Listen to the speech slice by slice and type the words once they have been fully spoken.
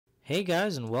Hey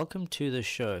guys, and welcome to the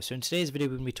show. So in today's video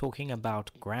we're going to be talking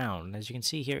about ground. As you can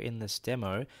see here in this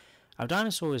demo, our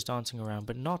dinosaur is dancing around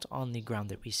but not on the ground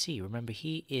that we see. Remember,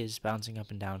 he is bouncing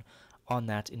up and down on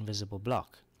that invisible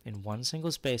block. In one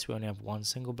single space we only have one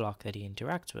single block that he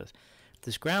interacts with.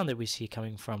 This ground that we see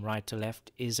coming from right to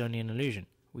left is only an illusion.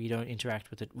 We don't interact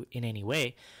with it in any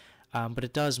way, but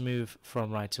it does move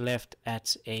from right to left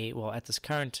at this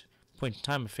current point in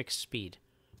time, a fixed speed.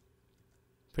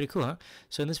 Pretty cool, huh?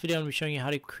 So in this video I'm going to be showing you how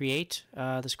to create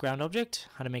this ground object,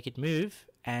 how to make it move,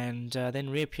 and then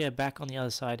reappear back on the other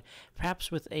side,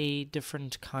 perhaps with a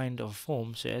different kind of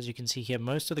form. So as you can see here,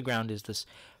 most of the ground is this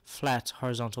flat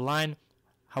horizontal line.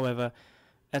 However,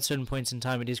 at certain points in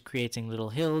time it is creating little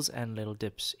hills and little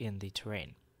dips in the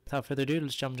terrain. Without further ado,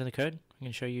 let's jump into the code. I'm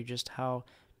going to show you just how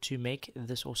to make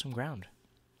this awesome ground.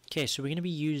 Okay, so we're going to be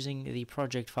using the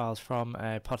project files from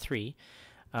part 3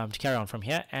 to carry on from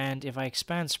here, and if I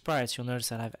expand sprites, you'll notice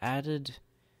that I've added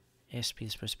SP,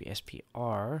 is supposed to be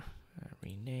SPR,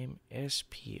 rename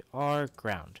SPR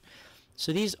ground.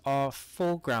 So these are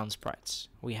 4 ground sprites.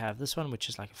 We have this one, which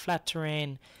is like a flat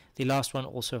terrain, the last one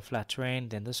also a flat terrain,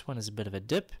 then this one is a bit of a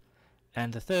dip,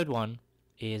 and the third one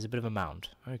is a bit of a mound.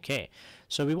 Okay,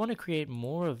 so we want to create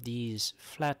more of these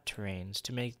flat terrains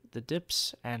to make the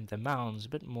dips and the mounds a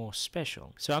bit more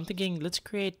special. So I'm thinking let's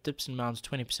create dips and mounds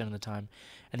 20% of the time,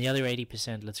 and the other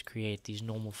 80% let's create these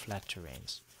normal flat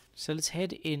terrains. So let's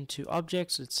head into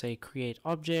objects. Let's say create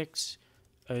objects,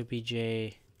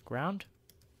 obj ground,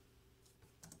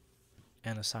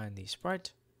 and assign the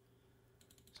sprite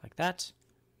just like that.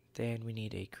 Then we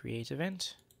need a create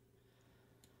event.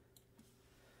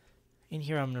 In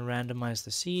here I'm going to randomize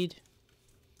the seed,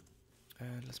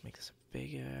 and let's make this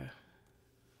bigger.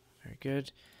 Very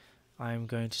good. I'm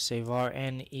going to say var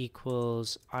n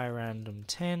equals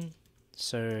irandom10,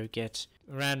 so get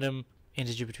random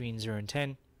integer between 0 and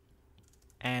 10,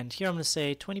 and here I'm going to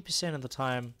say 20% of the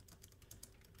time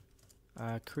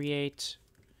create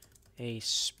a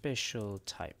special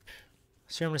type.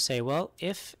 So I'm going to say, well,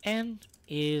 if n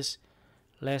is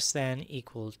less than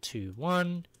equal to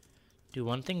 1, do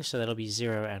one thing, so that'll be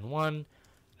 0 and 1,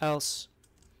 else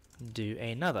do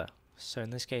another. So in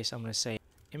this case I'm going to say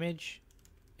image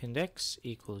index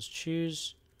equals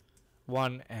choose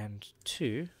 1 and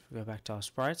 2. We go back to our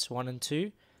sprites, 1 and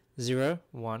 2, 0,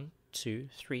 1, 2,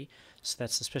 3. So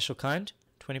that's the special kind,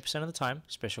 20% of the time,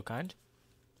 special kind.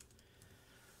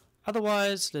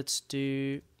 Otherwise, let's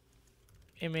do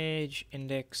image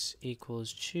index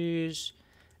equals choose,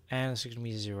 and this is going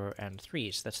to be 0 and 3.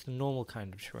 So that's the normal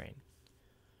kind of terrain.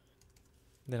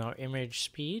 Then our image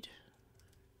speed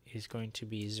is going to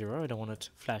be 0. I don't want it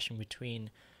flashing between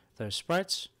those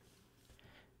sprites.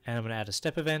 And I'm going to add a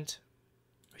step event,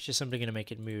 which is simply going to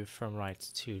make it move from right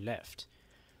to left.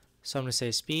 So I'm going to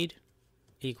say speed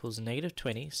equals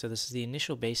 -20. So this is the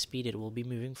initial base speed. It will be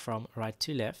moving from right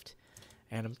to left.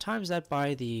 And I'm times that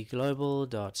by the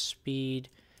global.speed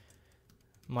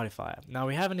modifier. Now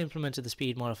we haven't implemented the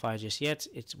speed modifier just yet.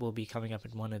 It will be coming up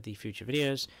in one of the future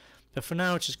videos. But for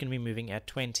now, it's just going to be moving at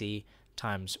 20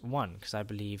 times 1, because I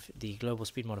believe the global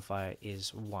speed modifier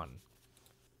is 1.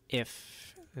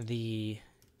 If the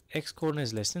x coordinate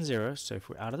is less than 0, so if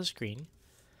we're out of the screen,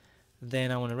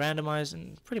 then I want to randomize,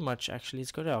 and pretty much actually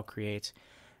let's go to our create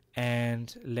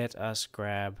and let us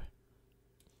grab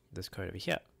this code over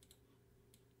here.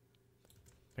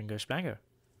 Bingo splango.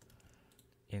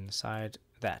 Inside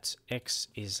that x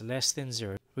is less than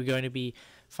 0, we're going to be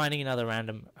finding another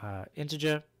random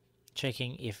integer,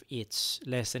 checking if it's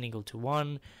less than or equal to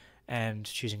 1, and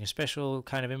choosing a special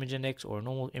kind of image index or a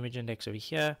normal image index over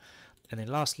here. And then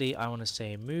lastly, I want to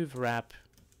say move wrap,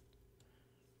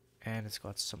 and it's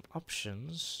got some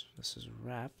options. This is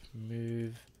wrap,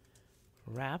 move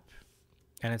wrap,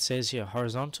 and it says here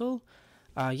horizontal.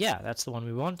 Yeah, that's the one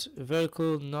we want.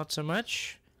 Vertical, not so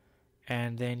much.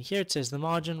 And then here it says the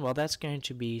margin. Well, that's going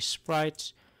to be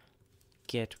sprite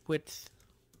get width,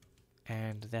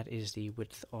 and that is the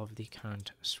width of the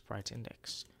current sprite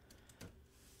index.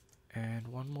 And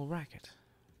one more bracket.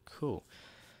 Cool.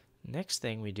 Next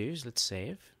thing we do is let's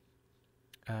save.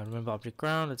 Remember object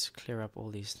ground. Let's clear up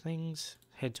all these things.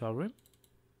 Head to our room.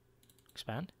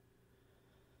 Expand.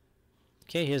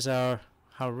 Okay, here's our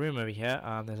room over here.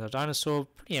 There's our dinosaur.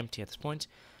 Pretty empty at this point.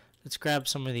 Let's grab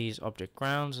some of these object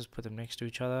grounds. Let's put them next to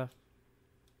each other.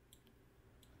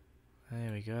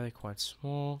 There we go. They're quite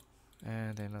small.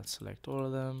 And then let's select all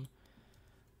of them,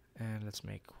 and let's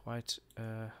make quite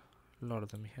a lot of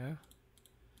them here.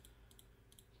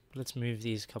 Let's move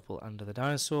these couple under the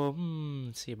dinosaur.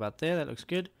 Let's see about there. That looks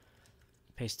good.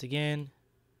 Paste again.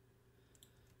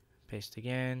 Paste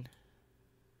again.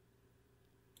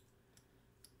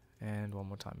 And one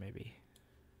more time maybe.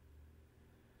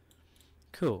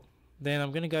 Cool. Then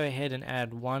I'm going to go ahead and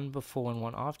add one before and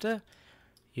one after.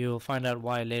 You'll find out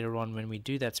why later on when we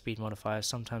do that speed modifier.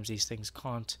 Sometimes these things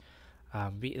can't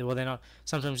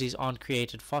sometimes these aren't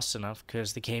created fast enough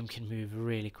because the game can move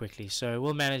really quickly. So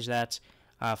we'll manage that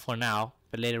for now,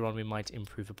 but later on we might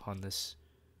improve upon this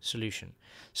solution.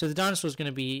 So the dinosaur is going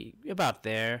to be about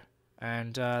there,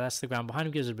 and that's the ground behind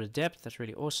him. Gives it a bit of depth. That's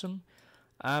really awesome.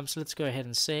 So let's go ahead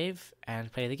and save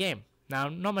and play the game. Now,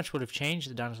 not much would have changed.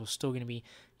 The dinosaur is still going to be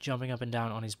jumping up and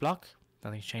down on his block.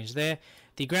 Nothing's changed there.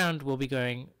 The ground will be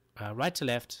going right to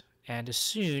left, and as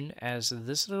soon as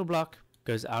this little block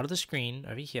goes out of the screen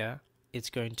over here, it's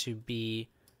going to be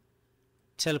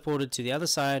teleported to the other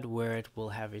side where it will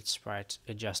have its sprite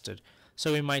adjusted.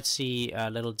 So we might see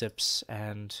little dips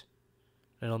and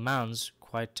little mounds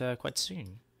quite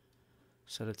soon.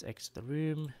 So let's exit the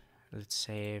room, let's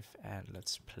save, and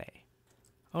let's play.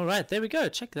 Alright, there we go.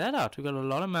 Check that out. We've got a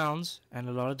lot of mounds and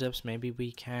a lot of dips. Maybe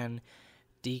we can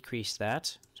decrease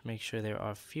that to make sure there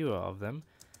are fewer of them.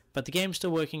 But the game's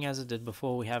still working as it did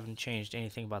before. We haven't changed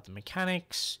anything about the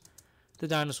mechanics. The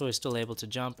dinosaur is still able to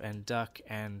jump and duck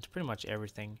and pretty much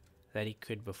everything that he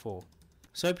could before.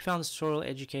 So I hope you found this tutorial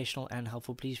educational and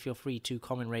helpful. Please feel free to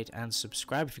comment, rate, and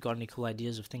subscribe. If you've got any cool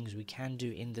ideas of things we can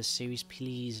do in this series,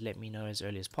 please let me know as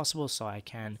early as possible so I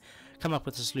can come up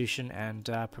with a solution and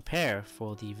prepare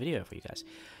for the video for you guys.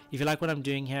 If you like what I'm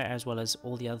doing here, as well as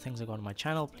all the other things I got on my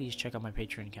channel, please check out my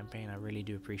Patreon campaign. I really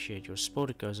do appreciate your support.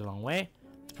 It goes a long way.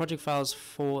 The project files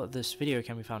for this video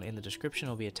can be found in the description.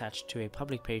 It will be attached to a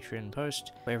public Patreon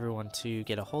post for everyone to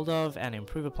get a hold of and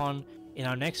improve upon. In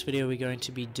our next video, we're going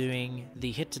to be doing the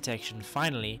hit detection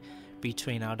finally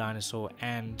between our dinosaur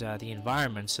and the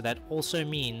environment. So that also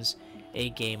means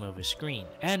a game over screen.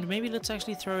 And maybe let's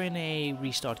actually throw in a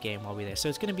restart game while we're there. So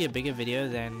it's going to be a bigger video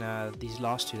than these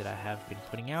last two that I have been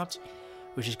putting out,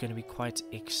 which is going to be quite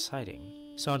exciting.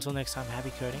 So until next time,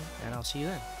 happy coding, and I'll see you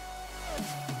then.